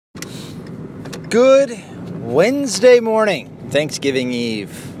Good Wednesday morning, Thanksgiving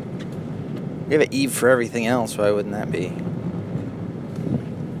Eve. We have an Eve for everything else, why wouldn't that be?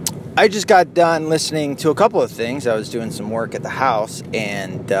 I just got done listening to a couple of things. I was doing some work at the house,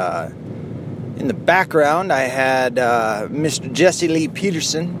 and in the background I had Mr. Jesse Lee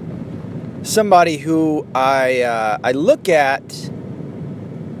Peterson, somebody who I look at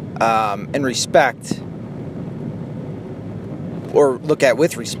and respect, or look at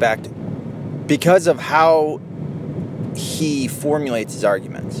with respect, because of how he formulates his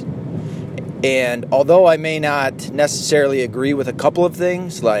arguments. And although I may not necessarily agree with a couple of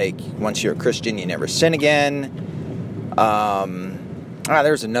things, like once you're a Christian, you never sin again.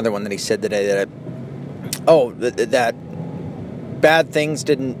 There's another one that he said today that bad things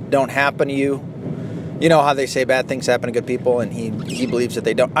don't happen to you. You know how they say bad things happen to good people, and he believes that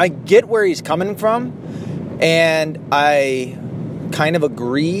they don't. I get where he's coming from, and I kind of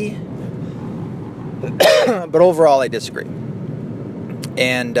agree, but overall I disagree.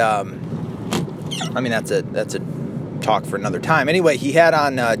 And that's a talk for another time. Anyway, he had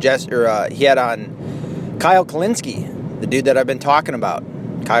on Kyle Kulinski, the dude that I've been talking about.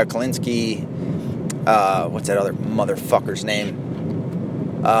 Kyle Kulinski, what's that other motherfucker's name?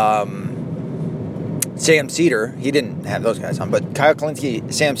 Sam Cedar. He didn't have those guys on, but Kyle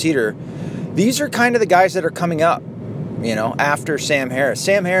Kulinski, Sam Cedar. These are kind of the guys that are coming up, after Sam Harris.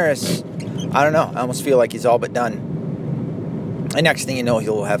 Sam Harris, I don't know. I almost feel like he's all but done. And next thing you know,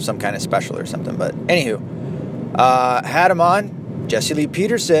 he'll have some kind of special or something. But anywho, had him on. Jesse Lee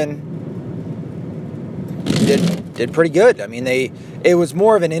Peterson did pretty good. I mean, it was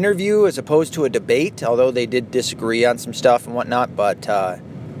more of an interview as opposed to a debate, although they did disagree on some stuff and whatnot. But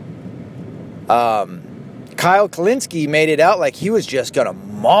Kyle Kulinski made it out like he was just gonna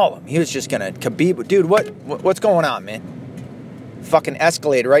maul him. He was just gonna Khabib. Dude, what's going on, man? Fucking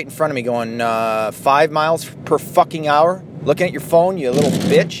Escalade right in front of me, going 5 miles per fucking hour. Looking at your phone, you little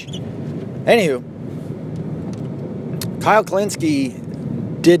bitch. Anywho, Kyle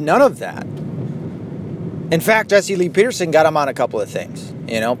Kulinski did none of that. In fact, Jesse Lee Peterson got him on a couple of things,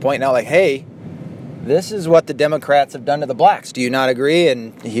 pointing out like, hey, this is what the Democrats have done to the blacks. Do you not agree?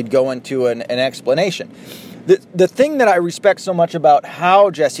 And he'd go into an explanation. The thing that I respect so much about how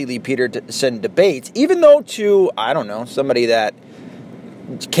Jesse Lee Peterson debates, even though to, I don't know, somebody that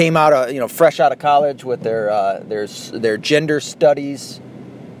came out of, fresh out of college with their gender studies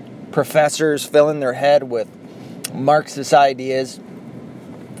professors filling their head with Marxist ideas,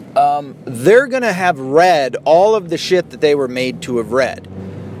 they're going to have read all of the shit that they were made to have read.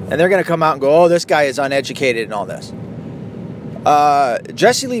 And they're going to come out and go, oh, this guy is uneducated and all this.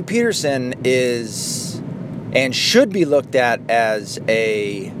 Jesse Lee Peterson is and should be looked at as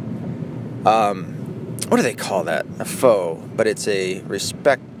a, what do they call that? A foe, but it's a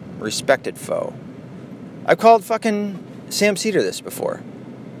respected foe. I've called fucking Sam Cedar this before.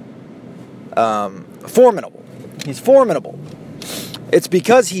 Formidable. He's formidable. It's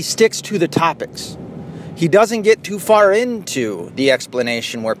because he sticks to the topics. He doesn't get too far into the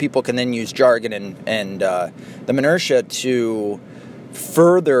explanation where people can then use jargon and the minutia to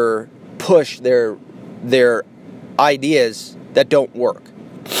further push their ideas that don't work.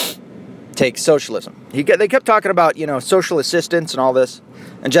 Take socialism. They kept talking about, social assistance and all this.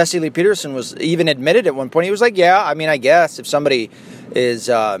 And Jesse Lee Peterson was even admitted at one point. He was like, yeah, I guess if somebody is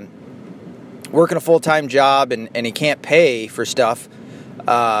working a full-time job and he can't pay for stuff,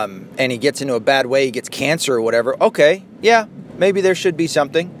 and he gets into a bad way, he gets cancer or whatever, okay, yeah, maybe there should be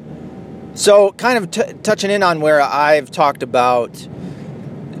something. So kind of touching in on where I've talked about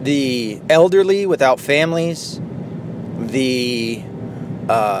the elderly without families, the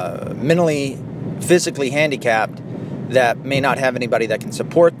mentally, physically handicapped that may not have anybody that can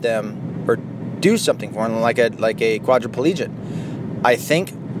support them or do something for them, like a quadriplegic. I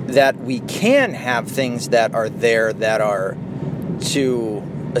think that we can have things that are there that are to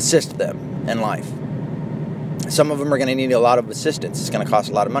assist them in life. Some of them are going to need a lot of assistance. It's going to cost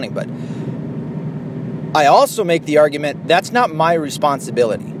a lot of money, but I also make the argument that's not my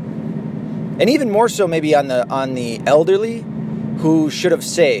responsibility. And even more so maybe on the elderly who should have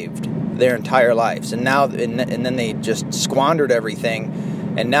saved their entire lives, and then they just squandered everything,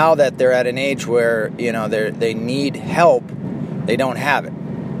 and now that they're at an age where they need help, they don't have it.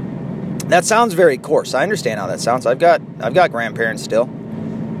 That sounds very coarse. I understand how that sounds. I've got grandparents still.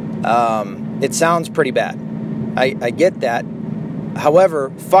 It sounds pretty bad. I get that.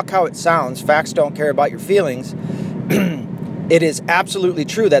 However, fuck how it sounds. Facts don't care about your feelings. It is absolutely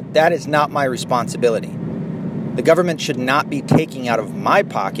true that is not my responsibility. The government should not be taking out of my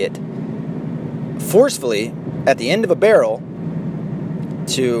pocket forcefully at the end of a barrel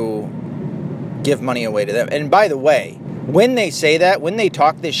to give money away to them. And by the way, when they say that, when they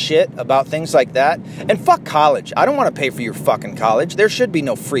talk this shit about things like that, and fuck college. I don't want to pay for your fucking college. There should be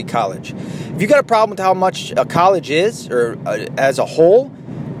no free college. If you got a problem with how much a college is, or as a whole,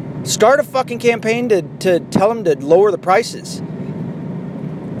 start a fucking campaign to tell them to lower the prices.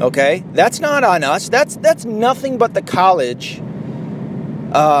 Okay? That's not on us. That's nothing but the college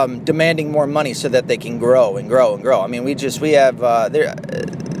demanding more money so that they can grow and grow and grow. I mean, we have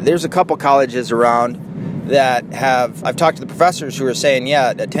there's a couple colleges around that have, I've talked to the professors who are saying,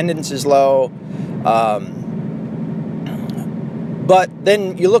 yeah, attendance is low, but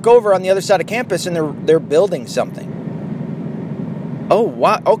then you look over on the other side of campus and they're building something. Oh,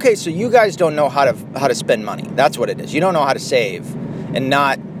 wow. Okay, so you guys don't know how to spend money. That's what it is. You don't know how to save and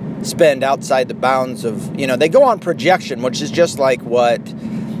not spend outside the bounds of, they go on projection, which is just like what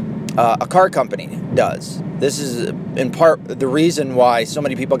a car company does. This is in part the reason why so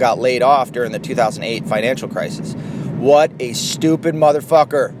many people got laid off during the 2008 financial crisis. What a stupid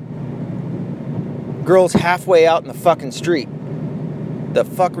motherfucker. Girls halfway out in the fucking street. The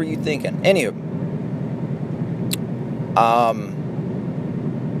fuck were you thinking? Anywho.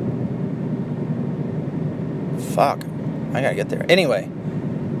 Fuck. I gotta get there. Anyway.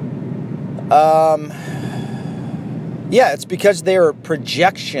 Yeah, it's because their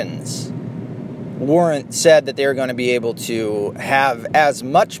projections said that they were going to be able to have as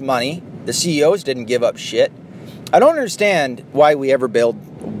much money. The CEOs didn't give up shit. I don't understand why we ever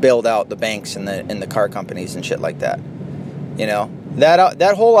bailed out the banks and the car companies and shit like that.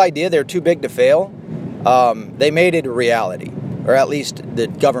 That whole idea they're too big to fail. They made it a reality, or at least the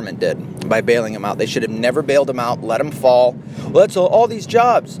government did by bailing them out. They should have never bailed them out. Let them fall. Well, that's all these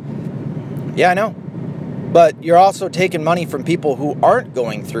jobs. Yeah, I know. But you're also taking money from people who aren't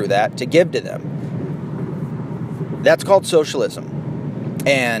going through that to give to them. That's called socialism.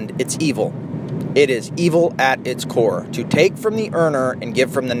 And it's evil. It is evil at its core. To take from the earner and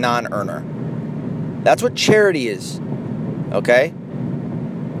give from the non-earner. That's what charity is. Okay?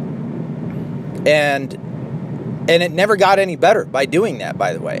 And it never got any better by doing that,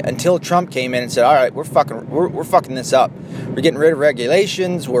 by the way, until Trump came in and said, all right, we're fucking this up. We're getting rid of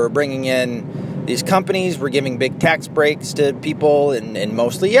regulations. We're bringing in these companies, we're giving big tax breaks to people, and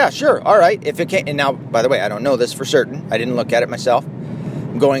mostly, yeah, sure, all right, if it can't. And now, by the way, I don't know this for certain. I didn't look at it myself.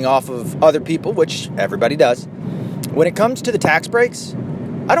 I'm going off of other people, which everybody does. When it comes to the tax breaks,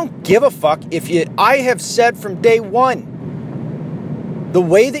 I don't give a fuck I have said from day one, the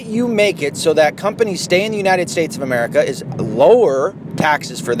way that you make it so that companies stay in the United States of America is lower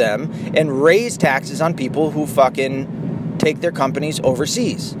taxes for them and raise taxes on people who fucking take their companies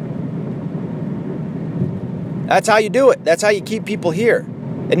overseas. That's how you do it. That's how you keep people here.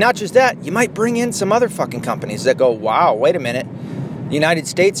 And not just that, you might bring in some other fucking companies that go, wow, wait a minute. The United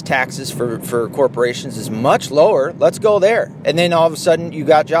States taxes for corporations is much lower. Let's go there. And then all of a sudden you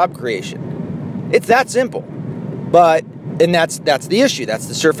got job creation. It's that simple. And that's the issue. That's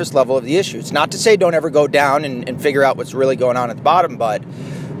the surface level of the issue. It's not to say don't ever go down and figure out what's really going on at the bottom, but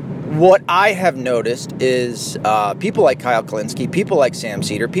what I have noticed is people like Kyle Kulinski, people like Sam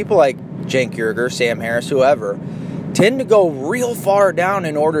Seder, people like Cenk Uygur, Sam Harris, whoever, tend to go real far down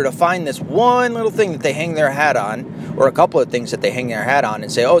in order to find this one little thing that they hang their hat on, or a couple of things that they hang their hat on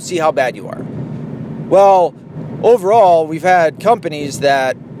and say, oh, see how bad you are. Well, overall, we've had companies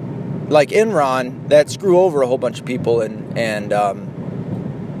that, like Enron, that screw over a whole bunch of people and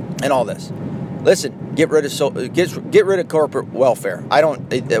all this. Listen, get rid of corporate welfare.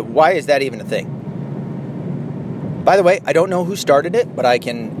 Why is that even a thing? By the way, I don't know who started it, but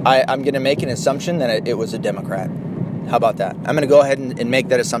I'm going to make an assumption that it was a Democrat. How about that? I'm going to go ahead and make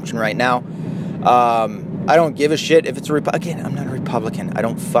that assumption right now. I don't give a shit if it's a Republican. Again, I'm not a Republican. I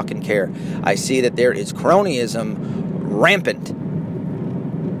don't fucking care. I see that there is cronyism rampant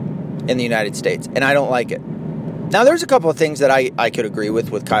in the United States, and I don't like it. Now, there's a couple of things that I could agree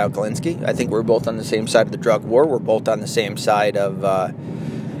with Kyle Kulinski. I think we're both on the same side of the drug war. We're both on the same side of...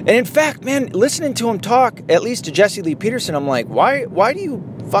 And in fact, man, listening to him talk, at least to Jesse Lee Peterson, I'm like, why do you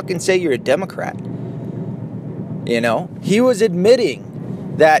fucking say you're a Democrat? He was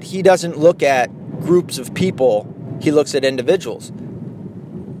admitting that he doesn't look at groups of people, he looks at individuals.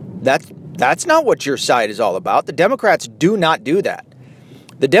 That's not what your side is all about. The Democrats do not do that.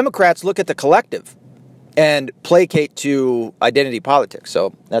 The Democrats look at the collective and placate to identity politics.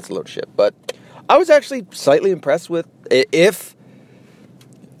 So that's a load of shit. But I was actually slightly impressed with if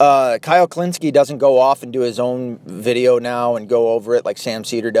Kyle Kulinski doesn't go off and do his own video now and go over it like Sam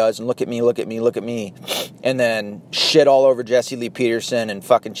Seder does and look at me, and then shit all over Jesse Lee Peterson and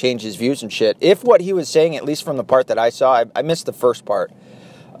fucking change his views and shit. If what he was saying, at least from the part that I saw, I missed the first part,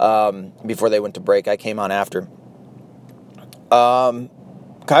 before they went to break. I came on after. Kyle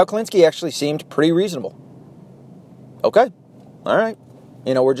Kulinski actually seemed pretty reasonable. Okay, all right.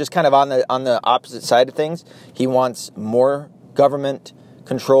 We're just kind of on the opposite side of things. He wants more government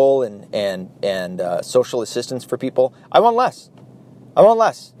control and social assistance for people. I want less.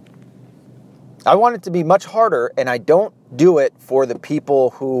 I want it to be much harder, and I don't do it for the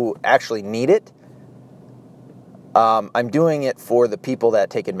people who actually need it. I'm doing it for the people that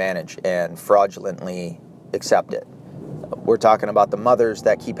take advantage and fraudulently accept it. We're talking about the mothers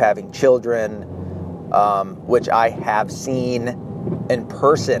that keep having children, which I have seen in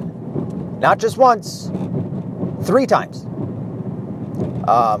person, not just once, 3 times.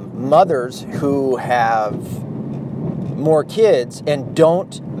 Mothers who have more kids and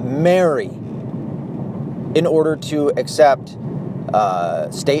don't marry in order to accept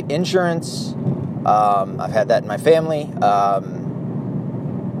state insurance. I've had that in my family,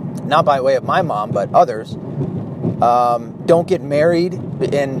 not by way of my mom, but others. Don't get married,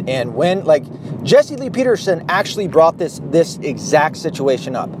 and when, like, Jesse Lee Peterson actually brought this exact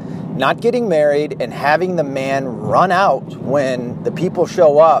situation up. Not getting married and having the man run out when the people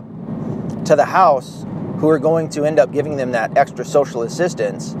show up to the house who are going to end up giving them that extra social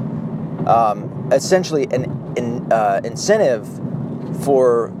assistance, essentially an incentive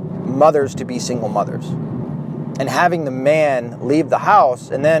for mothers to be single mothers. And having the man leave the house,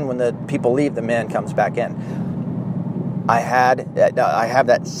 and then when the people leave, the man comes back in. I have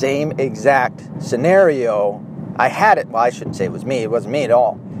that same exact scenario. I had it. Well, I shouldn't say it was me. It wasn't me at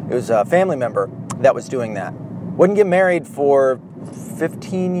all. It was a family member that was doing that. Wouldn't get married for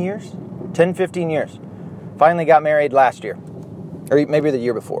 15 years? 10, 15 years. Finally got married last year. Or maybe the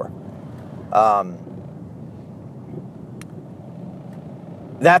year before.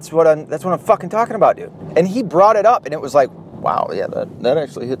 That's what I'm fucking talking about, dude. And he brought it up, and it was like, wow, yeah, that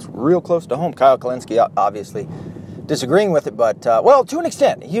actually hits real close to home. Kyle Kulinski, obviously disagreeing with it, but, well, to an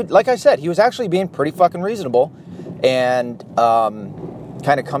extent. Like I said, he was actually being pretty fucking reasonable and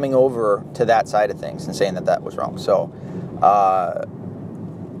kind of coming over to that side of things and saying that was wrong. So,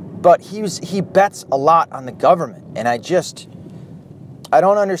 but he bets a lot on the government, and I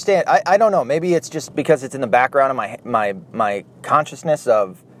don't understand. I don't know. Maybe it's just because it's in the background of my consciousness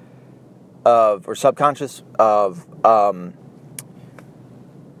or subconscious of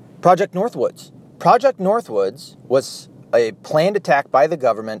Project Northwoods. Project Northwoods was a planned attack by the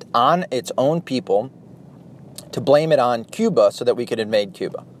government on its own people to blame it on Cuba so that we could invade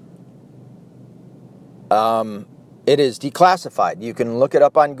Cuba. It is declassified. You can look it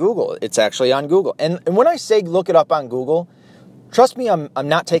up on Google. It's actually on Google. And when I say look it up on Google, trust me, I'm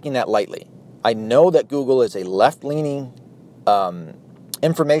not taking that lightly. I know that Google is a left-leaning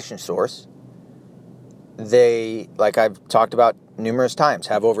information source. They, like I've talked about numerous times,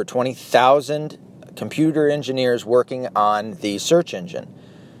 have over 20,000 computer engineers working on the search engine.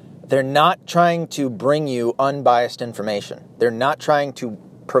 They're not trying to bring you unbiased information. They're not trying to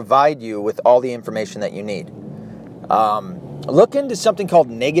provide you with all the information that you need. Look into something called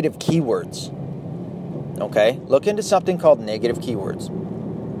negative keywords. Okay? Look into something called negative keywords.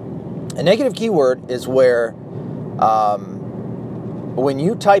 A negative keyword is where when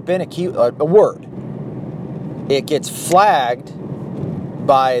you type in a word, it gets flagged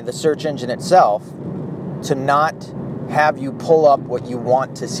by the search engine itself to not have you pull up what you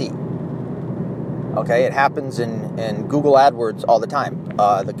want to see. Okay, it happens in Google AdWords all the time.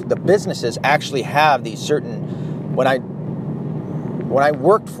 The businesses actually have these certain. When I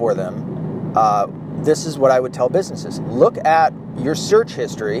worked for them, this is what I would tell businesses: look at your search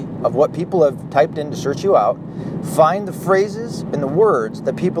history of what people have typed in to search you out. Find the phrases and the words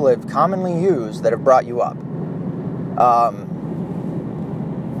that people have commonly used that have brought you up.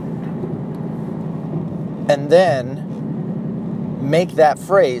 And then make that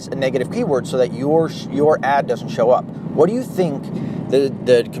phrase a negative keyword so that your ad doesn't show up. What do you think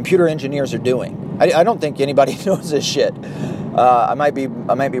the computer engineers are doing? I don't think anybody knows this shit. I might be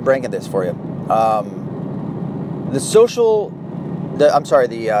breaking this for you.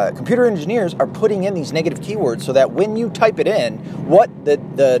 The computer engineers are putting in these negative keywords so that when you type it in, what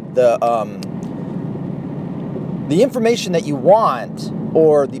the information that you want,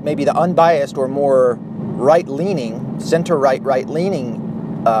 or maybe the unbiased or more right-leaning, center-right, right-leaning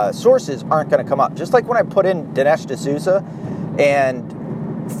sources aren't going to come up. Just like when I put in Dinesh D'Souza, and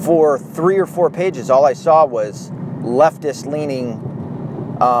for 3 or 4 pages, all I saw was leftist-leaning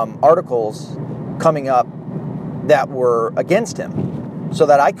articles coming up that were against him, so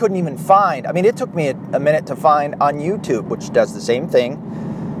that I couldn't even find. I mean, it took me a minute to find on YouTube, which does the same thing.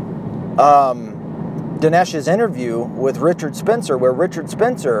 Dinesh's interview with Richard Spencer, where Richard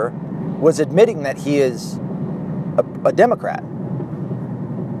Spencer was admitting that he is a Democrat.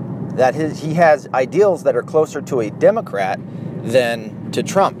 That he has ideals that are closer to a Democrat than to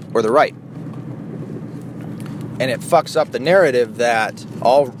Trump or the right. And it fucks up the narrative that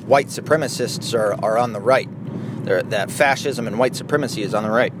all white supremacists are on the right. That fascism and white supremacy is on the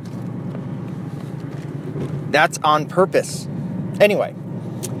right. That's on purpose. Anyway.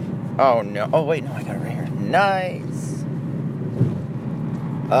 Oh, no. Oh, wait. No, I got it right here. Nice.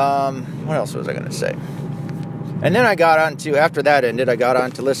 What else was I going to say? And then after that ended, I got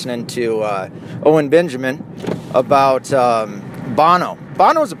on to listening to Owen Benjamin about Bono.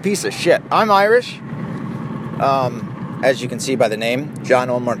 Bono's a piece of shit. I'm Irish. As you can see by the name, John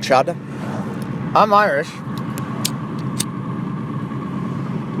Omar Chada. I'm Irish.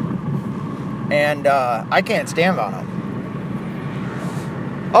 And I can't stand Bono.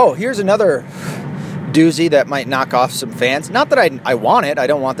 Oh, here's another doozy that might knock off some fans. Not that I want it. I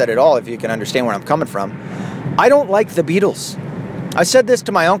don't want that at all, if you can understand where I'm coming from. I don't like the Beatles. I said this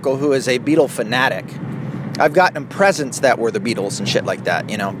to my uncle, who is a Beatle fanatic. I've gotten him presents that were the Beatles and shit like that.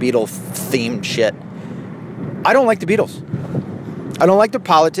 You know, Beatle-themed shit. I don't like the Beatles. I don't like their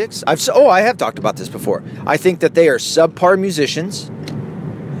politics. I have talked about this before. I think that they are subpar musicians.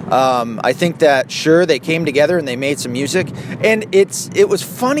 I think that, sure, they came together and they made some music. And it was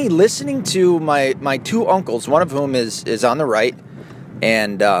funny listening to my two uncles, one of whom is on the right,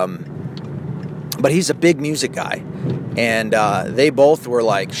 and but he's a big music guy. And they both were,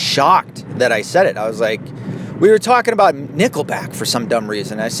 like, shocked that I said it. I was like, we were talking about Nickelback for some dumb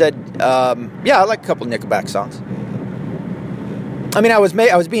reason. I said, yeah, I like a couple of Nickelback songs. I mean, I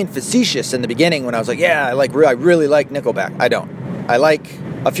was being facetious in the beginning when I was like, yeah, I really like Nickelback. I don't. I like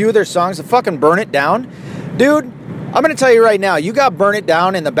a few of their songs. The fucking Burn It Down. Dude, I'm going to tell you right now, you got Burn It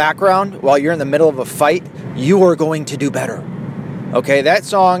Down in the background while you're in the middle of a fight, you are going to do better. Okay, that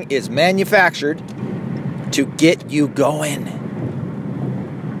song is manufactured to get you going.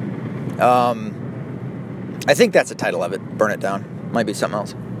 I think that's the title of it, Burn It Down. Might be something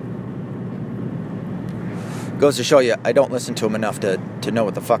else. Goes to show you, I don't listen to them enough to know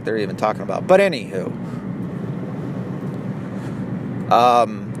what the fuck they're even talking about. But anywho.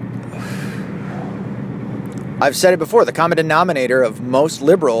 I've said it before, the common denominator of most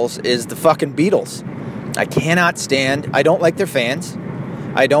liberals is the fucking Beatles. I don't like their fans.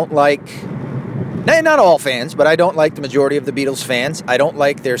 I don't like, not all fans, but I don't like the majority of the Beatles fans. I don't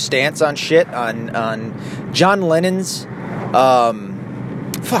like their stance on shit, on John Lennon's,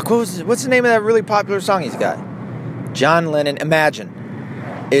 what's the name of that really popular song he's got? John Lennon,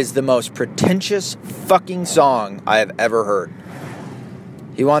 Imagine, is the most pretentious fucking song I have ever heard.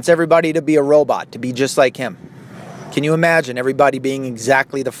 He wants everybody to be a robot, to be just like him. Can you imagine everybody being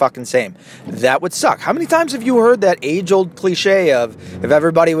exactly the fucking same? That would suck. How many times have you heard that age-old cliche of, if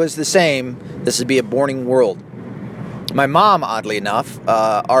everybody was the same, this would be a boring world? My mom, oddly enough,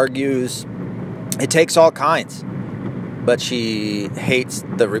 argues it takes all kinds, but she hates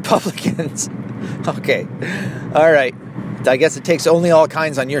the Republicans. Okay. All right. I guess it takes only all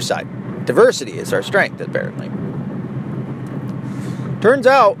kinds on your side. Diversity is our strength, apparently. Turns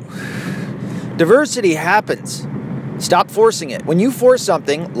out, diversity happens. Stop forcing it. When you force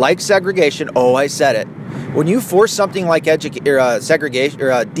something like segregation, I said it. When you force something like segregation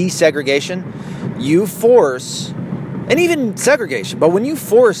or desegregation, you force, and even segregation, but when you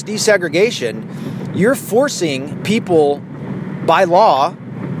force desegregation, you're forcing people by law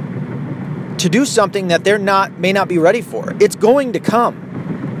to do something that may not be ready for. It's going to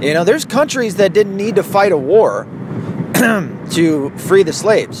come. You know, there's countries that didn't need to fight a war to free the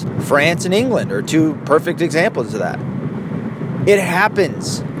slaves. France and England are two perfect examples of that. It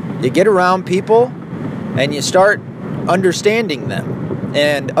happens. You get around people and you start understanding them.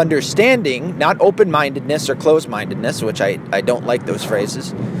 And understanding, not open-mindedness or closed-mindedness, which I don't like those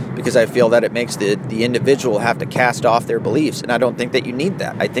phrases, because I feel that it makes the individual have to cast off their beliefs, and I don't think that you need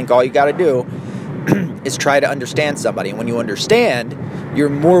that. I think all you got to do is try to understand somebody. And when you understand, you're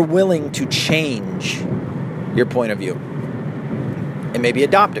more willing to change your point of view and maybe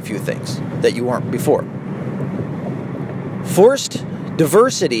adopt a few things that you weren't before. Forced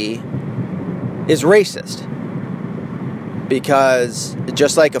diversity is racist because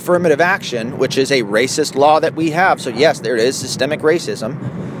just like affirmative action, which is a racist law that we have, so yes, there is systemic racism.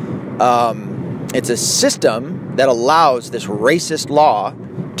 It's a system that allows this racist law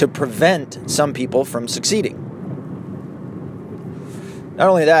to prevent some people from succeeding. Not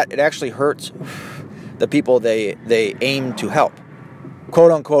only that, it actually hurts the people they aim to help.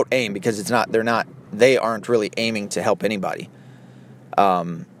 Quote unquote aim, because they aren't really aiming to help anybody.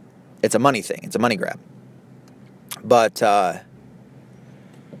 It's a money thing. It's a money grab. But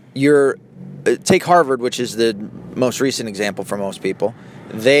take Harvard, which is the most recent example for most people.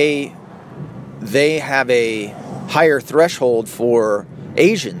 They have a higher threshold for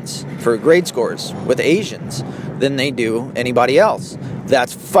Asians, for grade scores with Asians, than they do anybody else.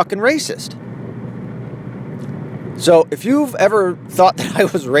 That's fucking racist. So if you've ever thought that I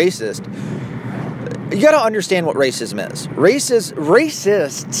was racist, you got to understand what racism is.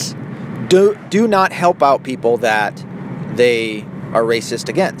 Racists do not help out people that they are racist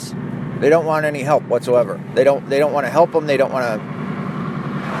against. They don't want any help whatsoever. They don't want to help them. They don't want to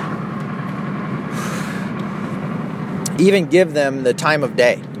even give them the time of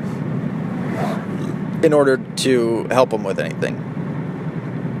day in order to help them with anything.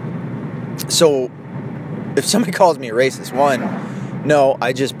 So if somebody calls me a racist, no,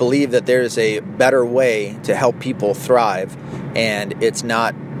 I just believe that there's a better way to help people thrive, and it's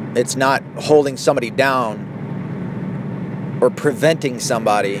not holding somebody down or preventing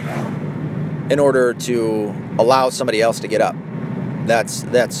somebody in order to allow somebody else to get up.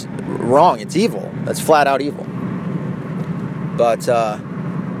 That's wrong. It's evil. That's flat out evil. But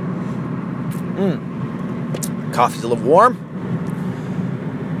coffee's a little warm.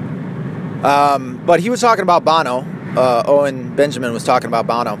 But he was talking about Bono. Owen Benjamin was talking about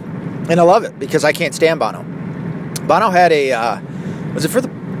Bono, and I love it because I can't stand Bono. Bono had a was it for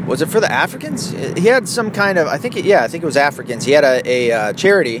the Africans? He had some kind of I think it was Africans. He had a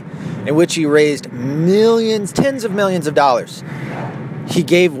charity in which he raised tens of millions of dollars. He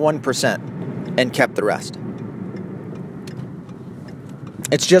gave 1% and kept the rest.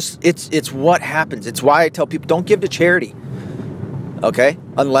 It's what happens. It's why I tell people don't give to charity. Okay?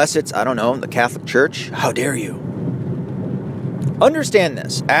 Unless it's, I don't know, the Catholic Church. How dare you? Understand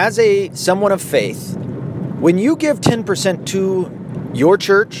this. As someone of faith, when you give 10% to your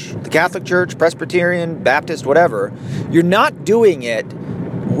church, the Catholic Church, Presbyterian, Baptist, whatever, you're not doing it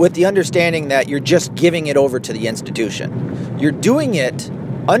with the understanding that you're just giving it over to the institution. You're doing it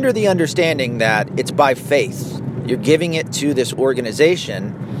under the understanding that it's by faith. You're giving it to this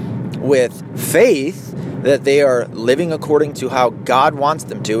organization with faith that they are living according to how God wants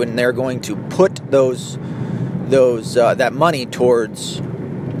them to, and they're going to put that money towards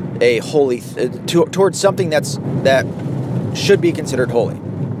a holy, towards something that should be considered holy.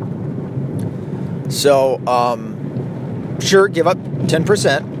 So, sure, give up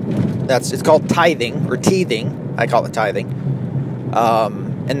 10%. It's called tithing or teething. I call it tithing,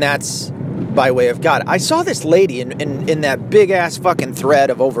 and that's by way of God. I saw this lady in that big ass fucking thread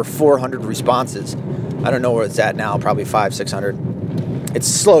of over 400 responses. I don't know where it's at now, probably 500-600. It's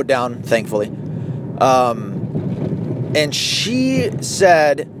slowed down, thankfully. And she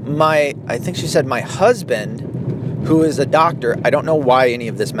said, my husband, who is a doctor, I don't know why any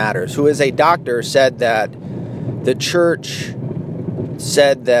of this matters, who is a doctor, said that the church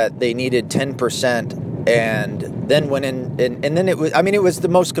said that they needed 10%, and then went in, and then it was the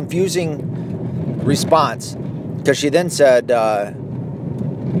most confusing response, because she then said,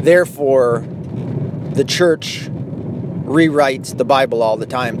 therefore, the church rewrites the Bible all the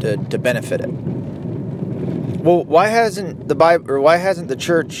time to benefit it. Well, why hasn't the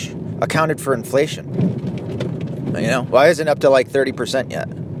church accounted for inflation? Why isn't it up to like 30% yet?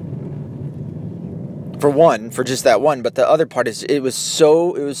 For just that one, but the other part is it was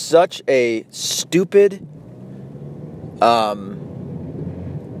such a stupid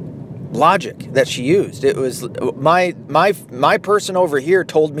logic that she used. It was my person over here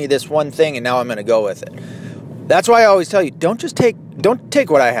told me this one thing, and now I'm going to go with it. That's why I always tell you, don't take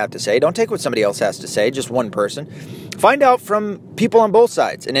what I have to say. Don't take what somebody else has to say, just one person. Find out from people on both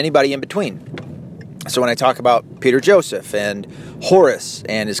sides and anybody in between. So when I talk about Peter Joseph and Horus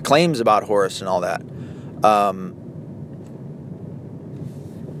and his claims about Horus and all that,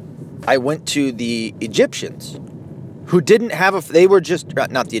 I went to the Egyptians, who didn't have they were just,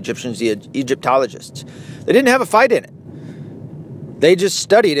 not the Egyptians, the Egyptologists. They didn't have a fight in it. They just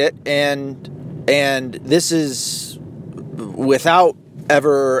studied it, and this is without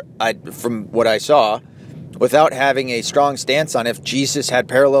ever, from what I saw, without having a strong stance on if Jesus had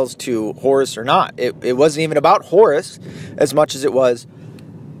parallels to Horus or not. It wasn't even about Horus as much as it was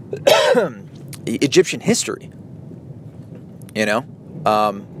Egyptian history.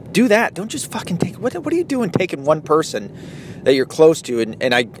 Do that. Don't just fucking take... What are you doing taking one person that you're close to,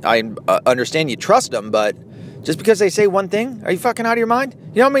 and I understand you trust them, but just because they say one thing, are you fucking out of your mind?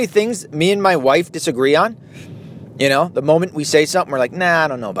 You know how many things me and my wife disagree on? The moment we say something, we're like, nah, I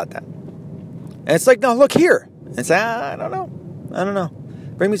don't know about that. And it's like, no, look here. And it's like, I don't know.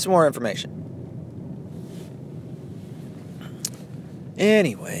 Bring me some more information.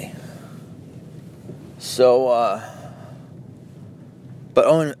 Anyway. So, but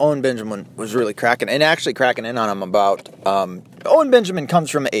Owen Benjamin was really cracking in on him about. Owen Benjamin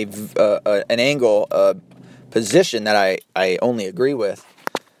comes from an angle, a position that I only agree with,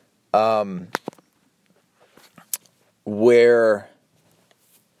 where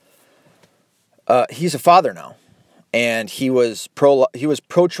he's a father now, and he was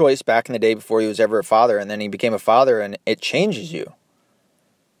pro-choice back in the day before he was ever a father, and then he became a father, and it changes you.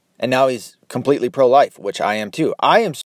 And now he's completely pro-life, which I am too. I am